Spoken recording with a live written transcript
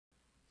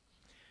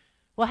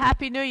Well,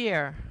 Happy New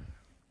Year.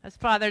 As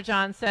Father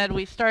John said,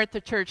 we start the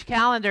church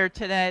calendar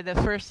today, the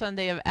first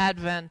Sunday of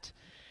Advent,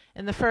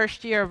 in the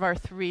first year of our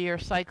 3-year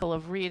cycle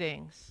of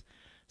readings.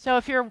 So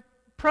if you're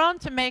prone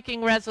to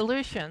making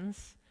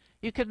resolutions,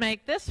 you could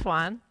make this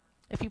one.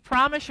 If you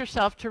promise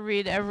yourself to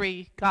read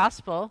every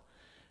gospel,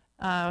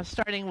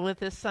 starting with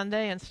this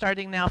Sunday and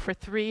starting now for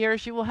 3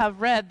 years, you will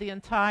have read the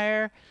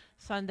entire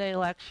Sunday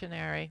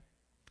lectionary.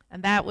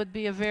 And that would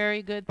be a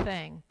very good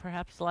thing,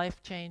 perhaps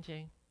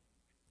life-changing.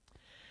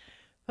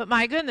 But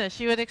my goodness,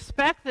 you would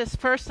expect this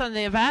first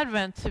Sunday of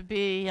Advent to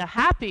be a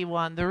happy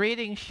one. The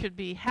readings should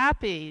be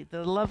happy,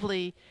 the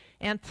lovely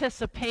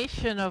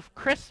anticipation of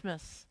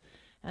Christmas.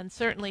 And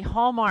certainly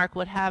Hallmark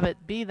would have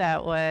it be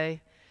that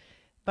way.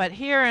 But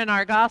here in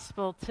our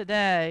gospel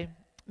today,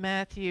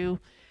 Matthew,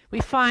 we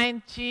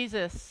find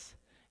Jesus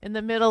in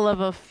the middle of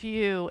a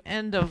few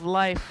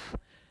end-of-life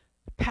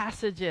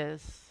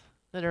passages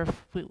that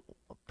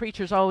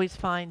preachers always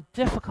find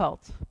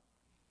difficult.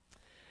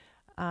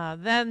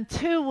 Then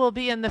 2 will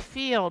be in the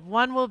field,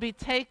 1 will be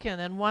taken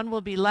and 1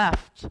 will be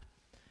left.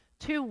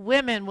 2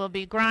 women will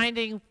be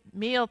grinding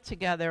meal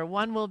together,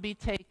 1 will be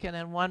taken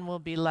and 1 will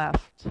be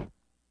left.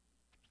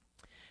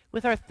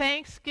 With our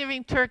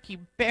Thanksgiving turkey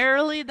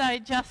barely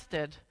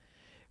digested,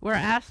 we're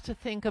asked to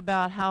think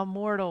about how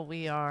mortal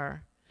we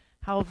are,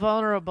 how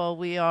vulnerable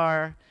we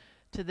are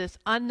to this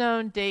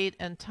unknown date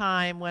and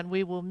time when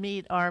we will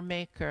meet our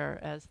Maker,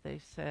 as they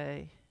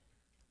say.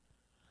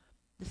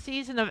 The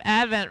season of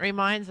Advent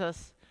reminds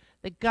us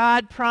that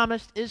God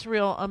promised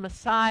Israel a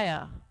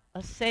Messiah,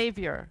 a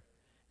Savior,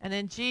 and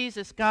in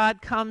Jesus,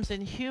 God comes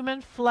in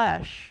human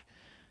flesh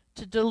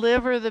to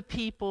deliver the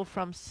people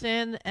from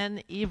sin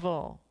and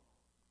evil.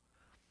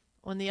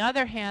 On the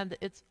other hand,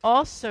 it's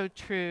also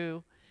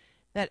true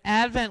that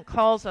Advent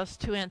calls us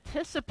to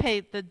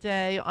anticipate the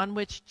day on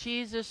which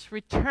Jesus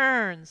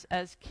returns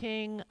as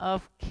King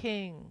of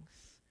Kings.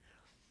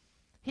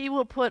 He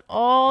will put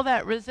all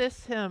that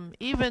resists him,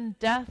 even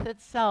death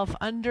itself,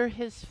 under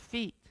his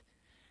feet.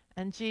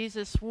 And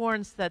Jesus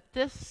warns that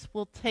this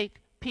will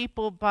take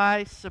people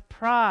by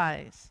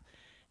surprise.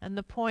 And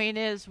the point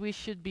is, we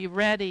should be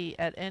ready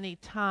at any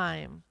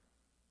time.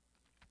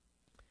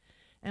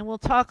 And we'll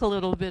talk a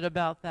little bit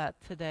about that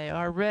today,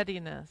 our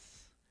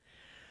readiness.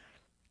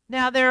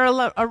 Now, there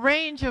are a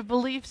range of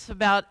beliefs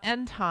about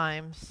end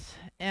times,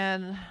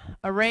 and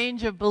a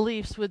range of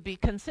beliefs would be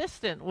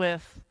consistent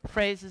with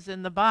phrases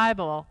in the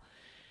Bible,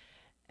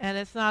 and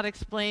it's not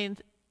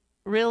explained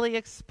really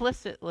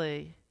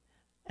explicitly.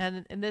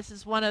 And this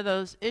is one of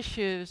those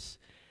issues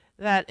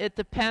that it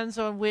depends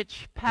on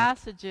which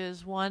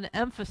passages one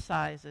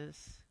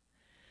emphasizes.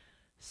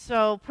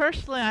 So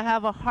personally, I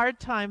have a hard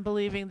time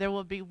believing there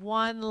will be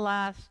one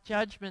last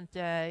judgment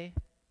day,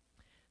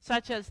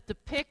 such as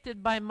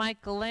depicted by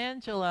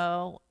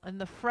Michelangelo in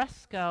the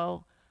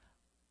fresco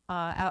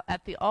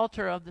at the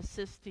altar of the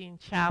Sistine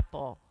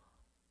Chapel,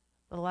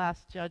 the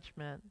Last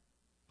Judgment.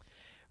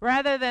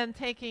 Rather than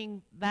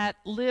taking that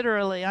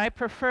literally, I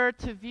prefer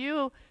to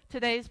view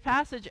today's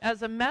passage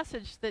as a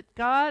message that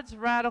God's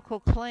radical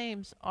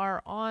claims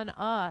are on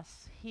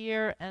us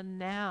here and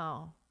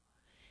now.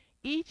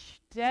 Each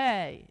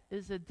day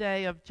is a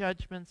day of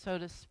judgment, so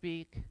to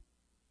speak.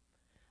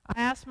 I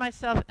ask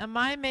myself, am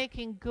I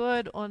making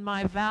good on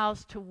my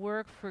vows to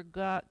work for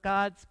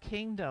God's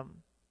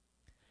kingdom?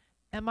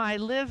 Am I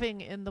living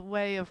in the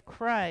way of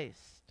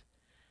Christ?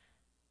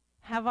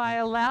 Have I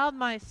allowed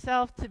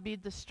myself to be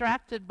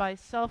distracted by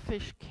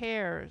selfish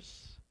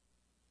cares?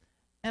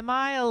 Am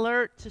I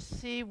alert to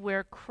see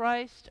where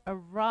Christ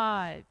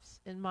arrives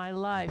in my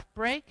life,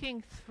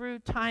 breaking through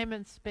time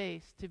and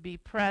space to be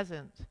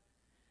present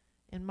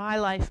in my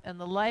life and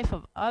the life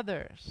of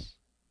others?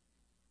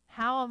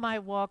 How am I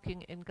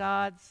walking in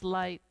God's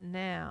light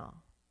now?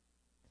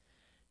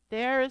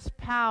 There is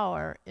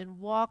power in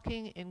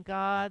walking in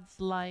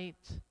God's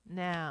light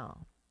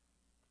now.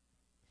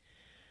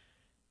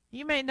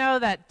 You may know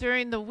that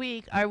during the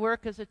week I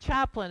work as a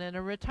chaplain in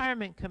a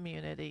retirement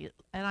community,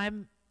 and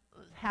I'm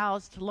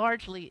housed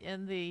largely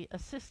in the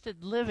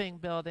assisted living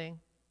building.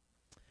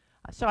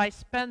 So I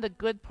spend a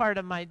good part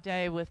of my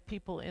day with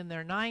people in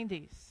their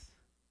 90s.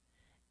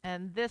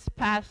 And this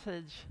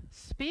passage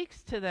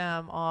speaks to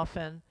them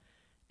often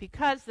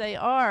because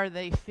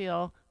they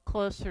feel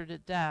closer to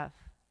death.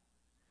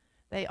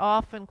 They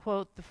often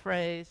quote the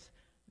phrase,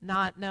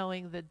 not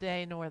knowing the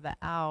day nor the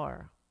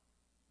hour.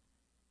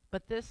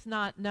 But this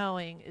not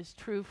knowing is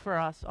true for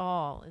us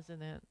all,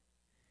 isn't it?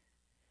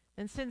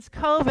 And since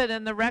COVID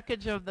and the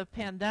wreckage of the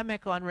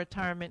pandemic on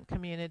retirement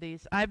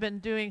communities, I've been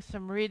doing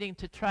some reading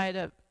to try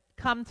to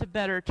come to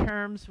better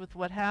terms with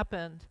what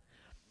happened.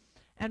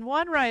 And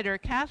one writer,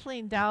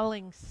 Kathleen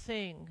Dowling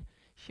Singh,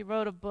 she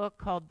wrote a book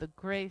called The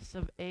Grace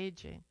of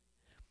Aging.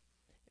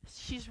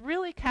 She's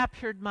really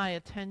captured my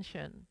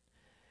attention.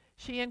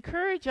 She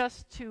encouraged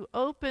us to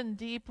open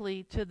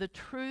deeply to the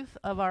truth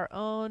of our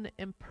own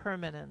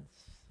impermanence.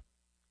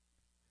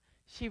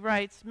 She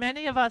writes,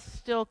 many of us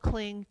still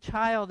cling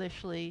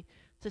childishly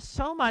to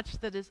so much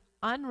that is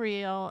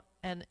unreal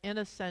and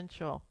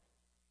inessential.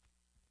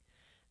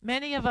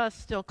 Many of us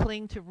still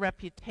cling to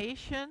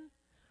reputation,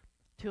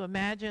 to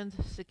imagined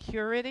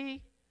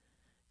security,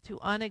 to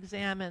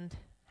unexamined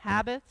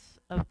habits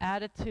of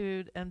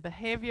attitude and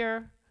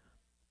behavior,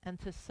 and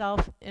to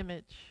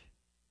self-image.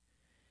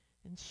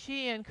 And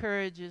she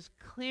encourages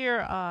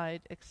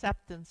clear-eyed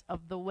acceptance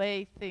of the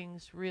way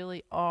things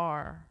really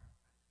are.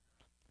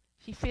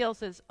 She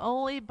feels it's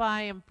only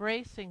by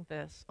embracing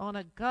this on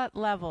a gut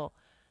level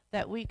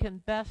that we can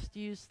best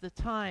use the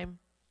time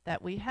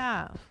that we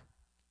have.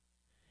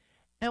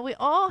 And we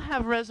all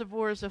have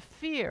reservoirs of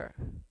fear,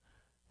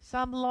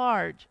 some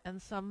large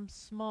and some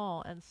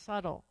small and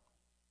subtle,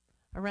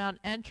 around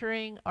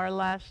entering our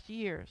last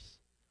years.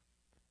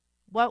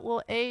 What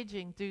will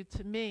aging do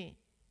to me,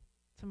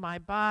 to my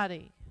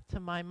body,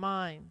 to my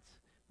mind?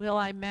 Will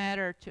I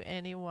matter to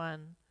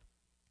anyone?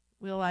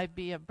 Will I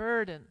be a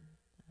burden?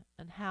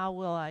 And how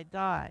will I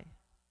die?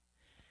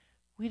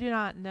 We do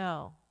not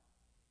know.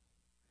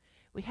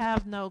 We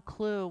have no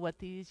clue what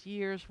these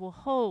years will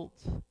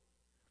hold.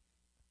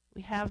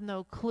 We have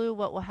no clue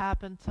what will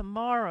happen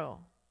tomorrow.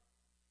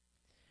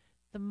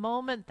 The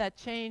moment that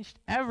changed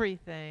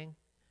everything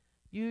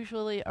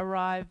usually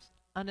arrives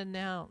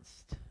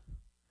unannounced,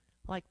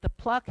 like the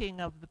plucking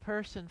of the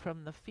person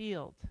from the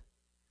field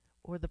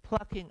or the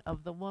plucking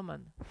of the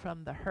woman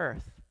from the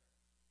hearth.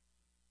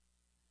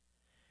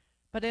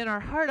 But in our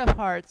heart of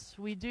hearts,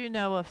 we do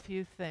know a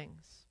few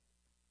things.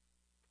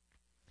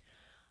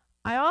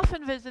 I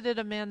often visited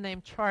a man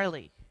named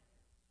Charlie.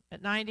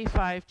 At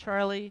 95,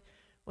 Charlie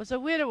was a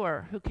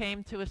widower who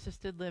came to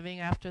assisted living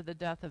after the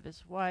death of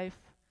his wife,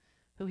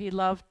 who he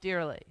loved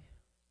dearly,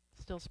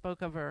 still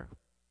spoke of her.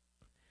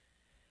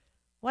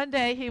 One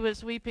day he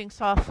was weeping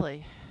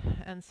softly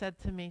and said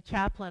to me,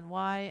 "Chaplain,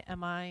 why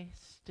am I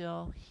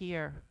still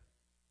here?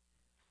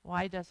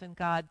 Why doesn't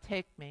God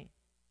take me?"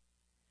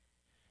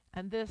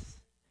 And this,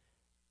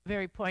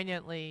 very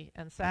poignantly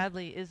and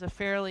sadly, is a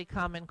fairly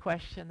common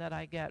question that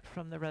I get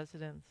from the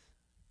residents.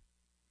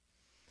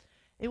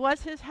 It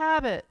was his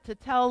habit to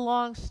tell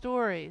long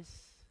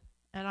stories,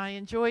 and I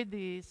enjoyed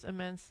these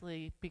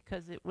immensely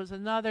because it was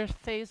another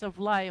phase of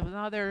life,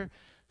 another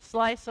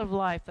slice of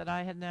life that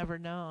I had never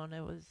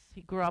known.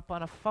 He grew up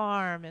on a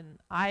farm in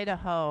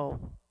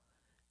Idaho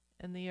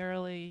in the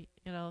early,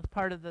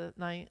 part of the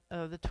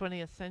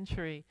 20th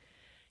century.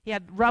 He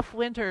had rough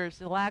winters,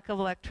 the lack of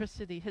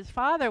electricity. His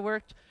father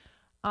worked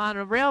on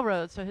a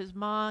railroad, so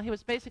he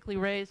was basically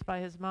raised by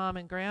his mom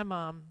and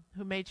grandmom,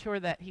 who made sure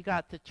that he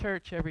got to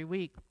church every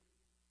week.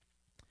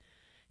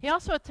 He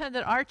also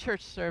attended our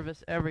church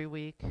service every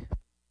week.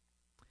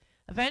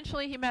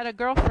 Eventually, he met a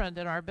girlfriend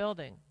in our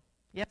building.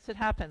 Yes, it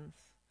happens.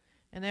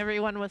 And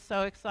everyone was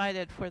so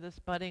excited for this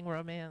budding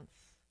romance.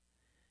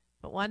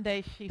 But one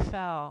day she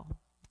fell,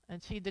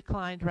 and she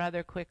declined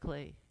rather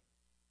quickly.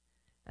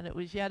 And it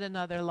was yet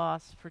another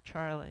loss for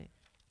Charlie.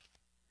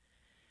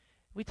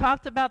 We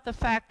talked about the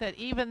fact that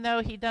even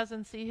though he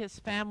doesn't see his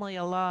family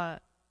a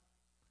lot,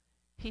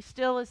 he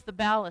still is the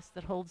ballast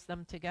that holds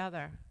them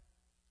together.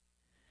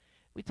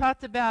 We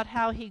talked about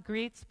how he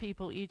greets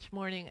people each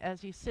morning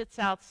as he sits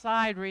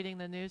outside reading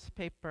the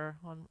newspaper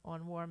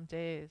on warm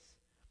days.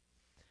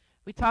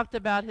 We talked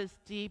about his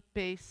deep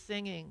bass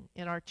singing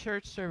in our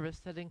church service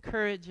that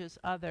encourages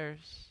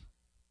others.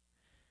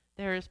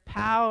 There is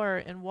power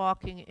in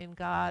walking in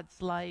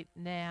God's light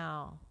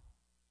now.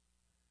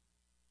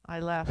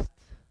 I left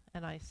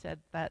and I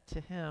said that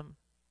to him.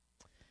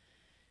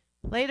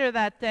 Later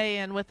that day,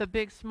 and with a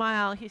big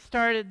smile, he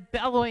started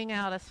bellowing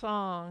out a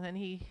song, and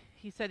he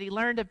said he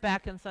learned it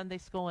back in Sunday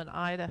school in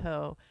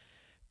Idaho.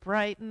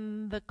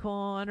 Brighten the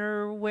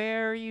corner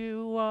where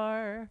you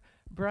are,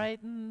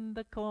 brighten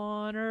the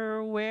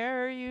corner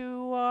where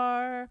you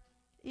are,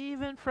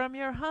 even from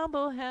your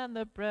humble hand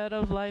the bread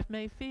of life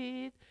may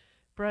feed,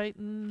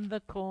 brighten the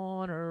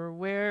corner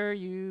where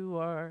you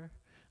are.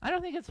 I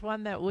don't think it's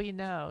one that we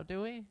know,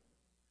 do we?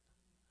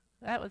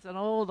 That was an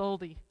old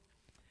oldie.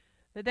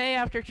 The day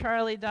after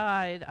Charlie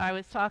died, I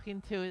was talking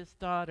to his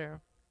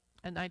daughter,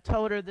 and I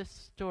told her this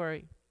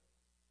story.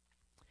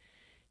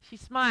 She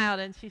smiled,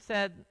 and she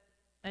said,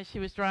 as she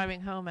was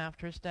driving home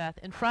after his death,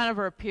 in front of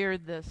her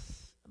appeared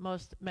this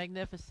most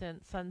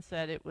magnificent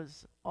sunset. It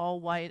was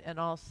all white and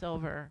all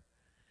silver,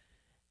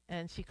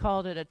 and she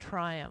called it a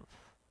triumph.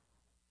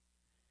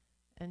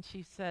 And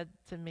she said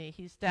to me,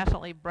 "He's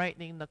definitely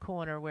brightening the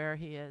corner where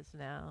he is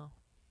now."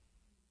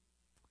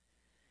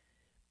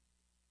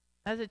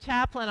 As a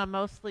chaplain, I'm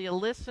mostly a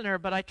listener,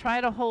 but I try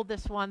to hold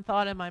this one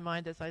thought in my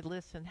mind as I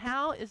listen.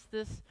 How is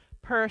this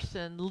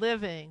person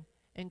living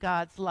in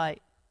God's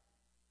light?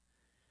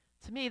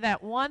 To me,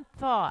 that one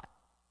thought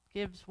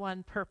gives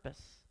one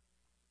purpose.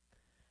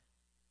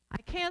 I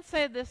can't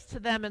say this to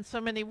them in so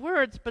many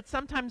words, but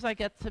sometimes I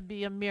get to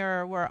be a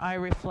mirror where I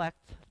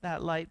reflect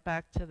that light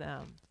back to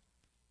them.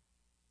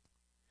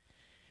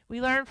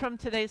 We learn from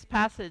today's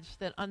passage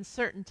that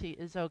uncertainty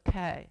is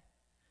okay.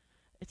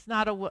 It's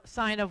not a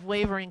sign of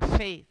wavering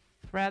faith.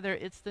 Rather,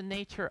 it's the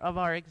nature of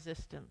our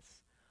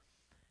existence.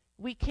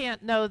 We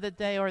can't know the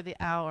day or the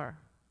hour,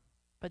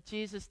 but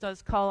Jesus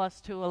does call us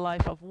to a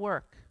life of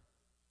work,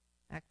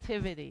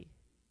 activity,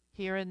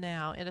 here and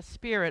now, in a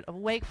spirit of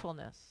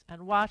wakefulness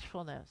and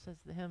watchfulness, as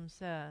the hymn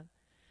said.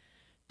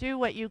 Do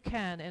what you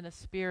can in a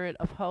spirit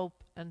of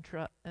hope and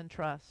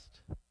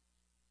trust.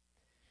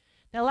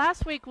 Now,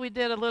 last week we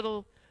did a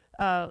little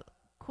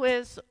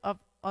quiz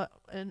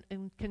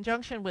in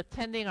conjunction with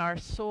tending our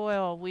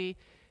soil. We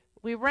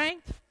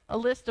ranked a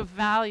list of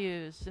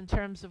values in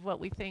terms of what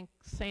we think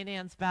St.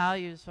 Anne's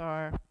values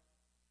are.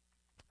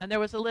 And there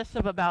was a list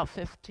of about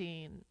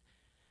 15.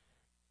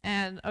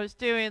 And I was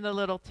doing the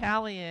little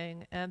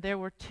tallying, and there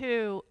were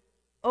 2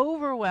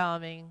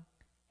 overwhelming,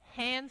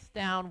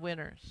 hands-down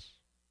winners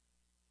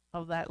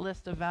of that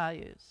list of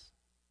values.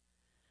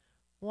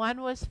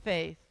 One was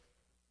faith,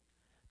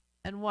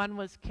 and one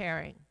was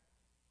caring.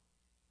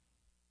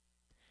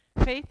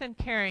 Faith and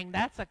caring,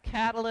 that's a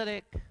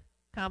catalytic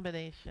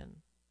combination.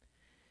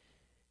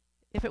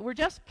 If it were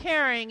just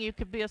caring, you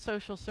could be a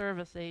social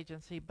service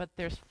agency, but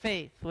there's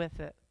faith with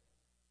it.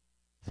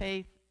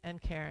 Faith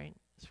and caring.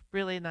 It's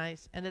really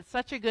nice. And it's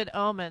such a good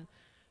omen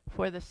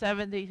for the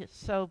 70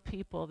 so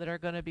people that are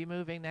going to be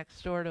moving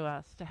next door to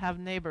us, to have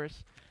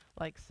neighbors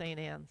like St.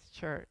 Anne's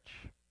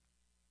Church.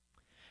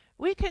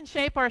 We can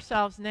shape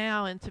ourselves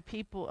now into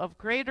people of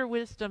greater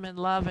wisdom and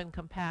love and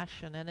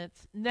compassion, and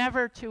it's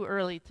never too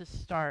early to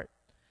start.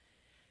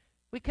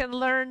 We can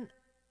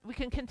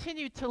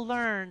continue to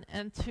learn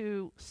and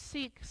to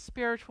seek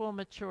spiritual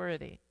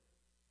maturity.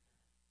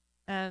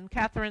 And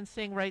Catherine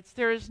Singh writes,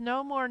 there is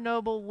no more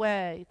noble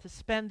way to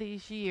spend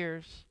these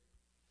years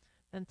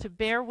than to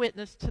bear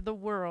witness to the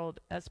world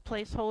as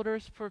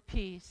placeholders for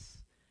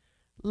peace,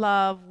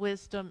 love,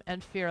 wisdom,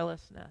 and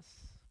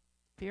fearlessness.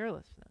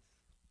 Fearlessness.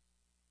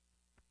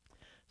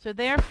 So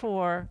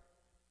therefore,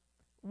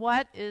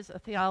 what is a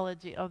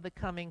theology of the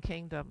coming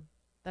kingdom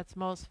that's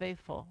most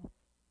faithful?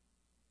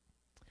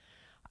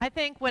 I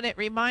think when it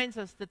reminds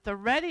us that the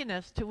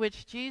readiness to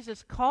which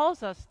Jesus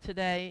calls us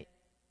today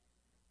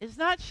is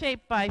not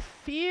shaped by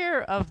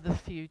fear of the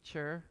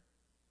future,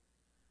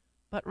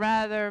 but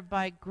rather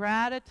by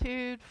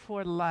gratitude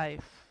for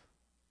life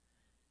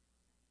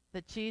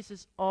that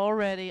Jesus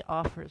already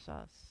offers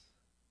us.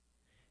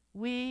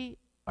 We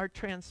are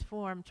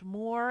transformed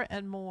more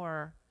and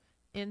more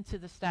into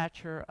the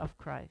stature of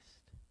Christ.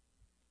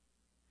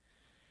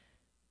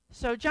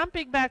 So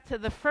jumping back to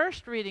the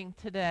first reading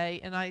today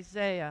in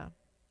Isaiah,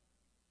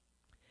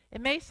 it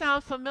may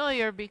sound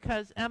familiar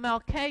because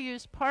MLK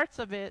used parts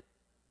of it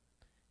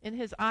in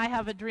his I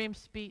Have a Dream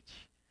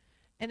speech,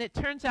 and it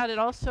turns out it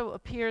also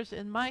appears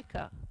in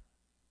Micah.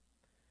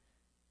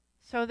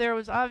 So there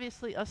was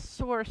obviously a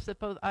source that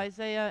both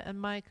Isaiah and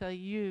Micah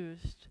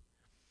used.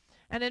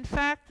 And in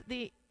fact,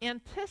 the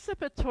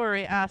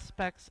anticipatory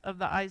aspects of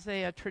the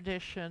Isaiah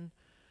tradition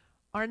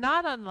are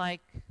not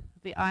unlike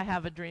the I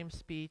Have a Dream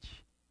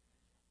speech.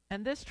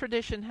 And this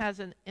tradition has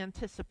an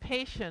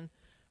anticipation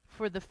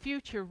for the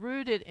future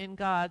rooted in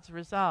God's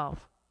resolve.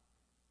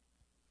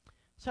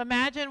 So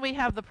imagine we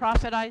have the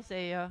prophet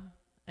Isaiah,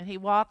 and he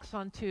walks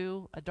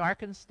onto a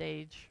darkened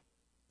stage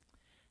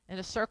in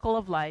a circle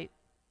of light,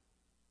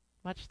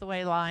 much the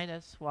way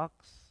Linus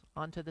walks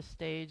onto the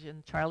stage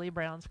in Charlie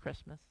Brown's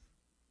Christmas.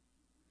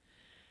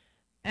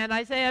 And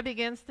Isaiah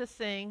begins to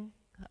sing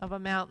of a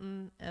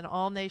mountain and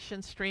all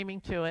nations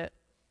streaming to it,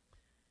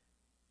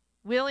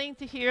 willing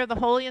to hear the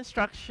holy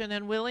instruction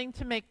and willing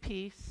to make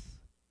peace.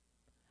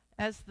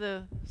 As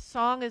the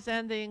song is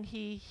ending,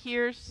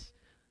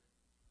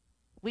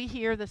 we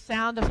hear the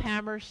sound of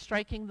hammers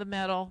striking the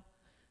metal.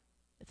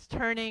 It's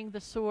turning the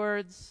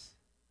swords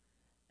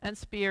and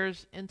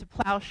spears into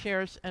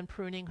plowshares and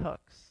pruning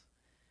hooks.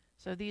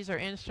 So these are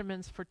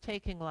instruments for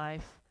taking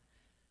life,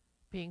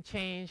 being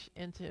changed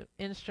into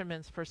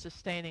instruments for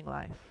sustaining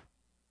life.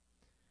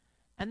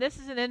 And this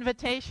is an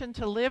invitation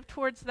to live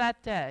towards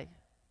that day.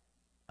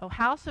 O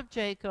house of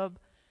Jacob,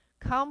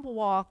 come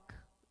walk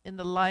in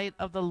the light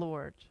of the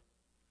Lord.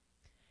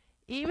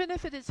 Even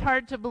if it is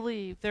hard to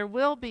believe, there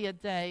will be a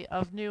day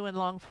of new and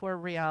longed-for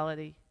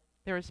reality.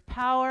 There is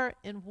power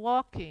in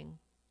walking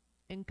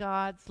in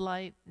God's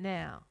light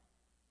now.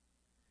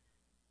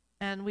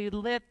 And we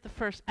lit the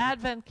first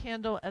Advent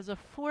candle as a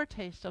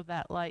foretaste of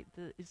that light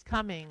that is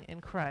coming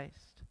in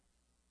Christ.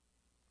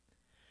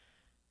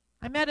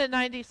 I met a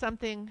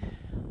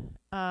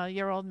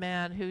 90-something-year-old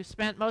man who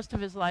spent most of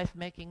his life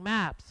making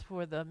maps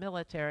for the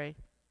military.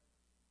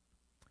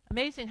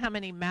 Amazing how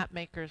many map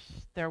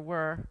makers there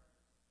were.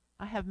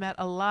 I have met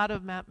a lot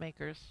of map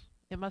makers.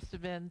 It must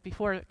have been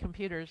before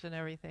computers and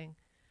everything.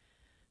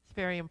 It's a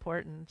very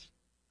important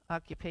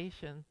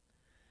occupation.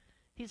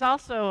 He's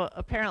also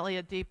apparently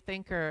a deep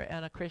thinker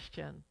and a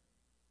Christian.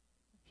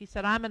 He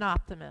said, I'm an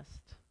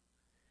optimist.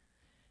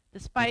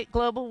 Despite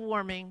global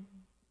warming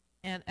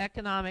and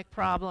economic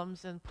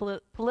problems and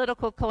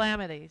political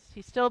calamities,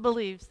 he still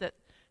believes that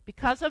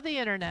because of the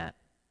internet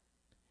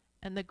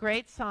and the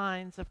great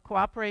signs of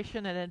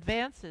cooperation and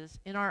advances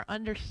in our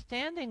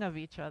understanding of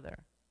each other,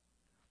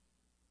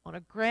 on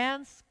a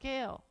grand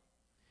scale,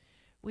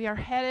 we are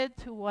headed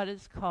to what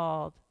is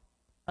called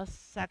a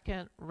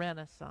second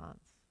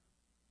Renaissance.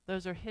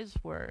 Those are his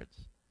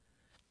words.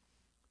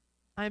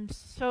 I'm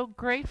so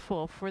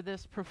grateful for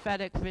this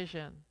prophetic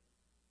vision.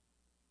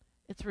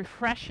 It's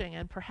refreshing,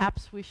 and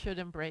perhaps we should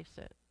embrace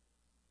it.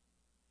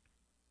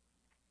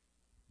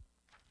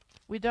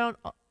 We don't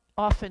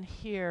often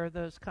hear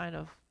those kind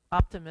of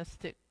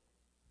optimistic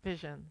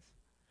visions.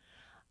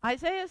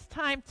 Isaiah's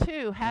time,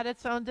 too, had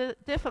its own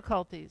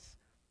difficulties,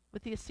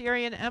 with the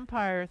Assyrian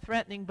Empire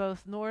threatening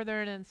both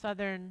northern and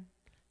southern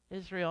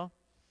Israel.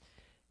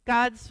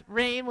 God's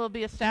reign will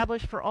be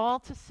established for all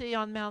to see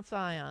on Mount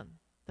Zion,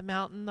 the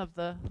mountain of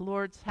the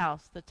Lord's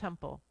house, the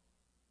temple.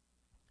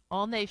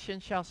 All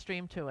nations shall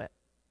stream to it.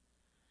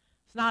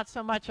 It's not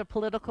so much a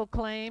political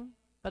claim,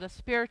 but a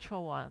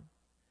spiritual one.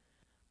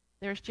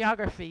 There's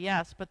geography,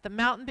 yes, but the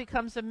mountain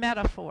becomes a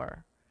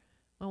metaphor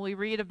when we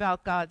read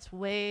about God's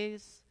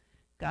ways,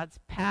 God's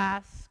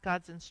paths,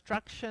 God's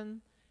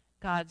instruction,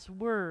 God's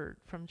word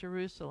from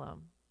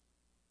Jerusalem.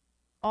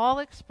 All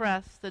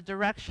express the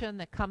direction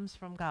that comes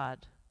from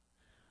God.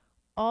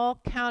 All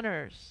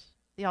counters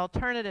the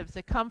alternatives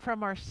that come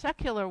from our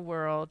secular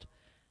world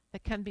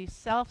that can be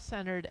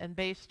self-centered and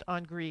based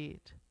on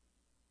greed.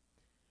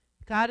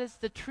 God is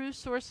the true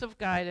source of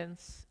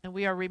guidance, and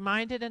we are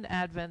reminded in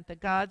Advent that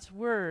God's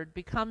word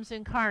becomes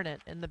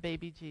incarnate in the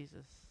baby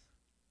Jesus.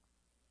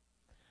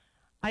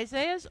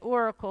 Isaiah's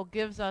oracle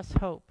gives us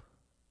hope.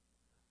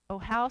 O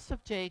house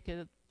of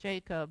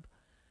Jacob,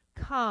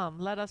 come,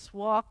 let us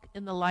walk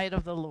in the light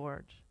of the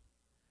Lord.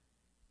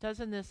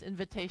 Doesn't this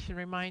invitation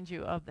remind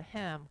you of the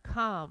hymn,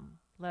 Come,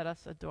 let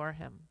us adore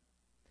him?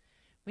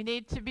 We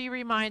need to be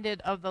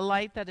reminded of the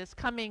light that is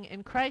coming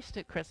in Christ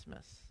at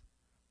Christmas.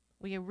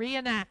 We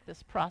reenact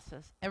this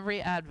process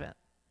every Advent.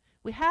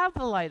 We have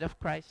the light of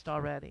Christ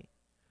already,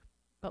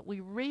 but we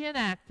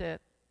reenact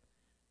it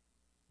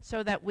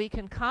so that we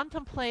can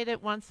contemplate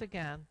it once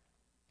again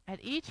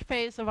at each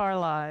phase of our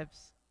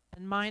lives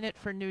and mine it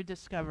for new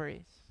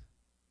discoveries.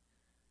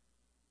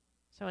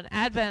 So in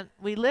Advent,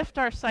 we lift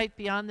our sight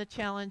beyond the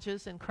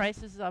challenges and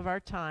crises of our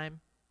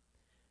time.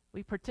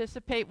 We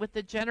participate with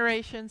the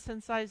generation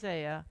since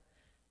Isaiah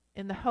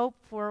in the hope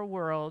for a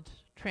world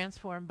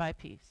transformed by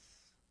peace.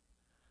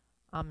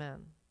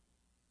 Amen.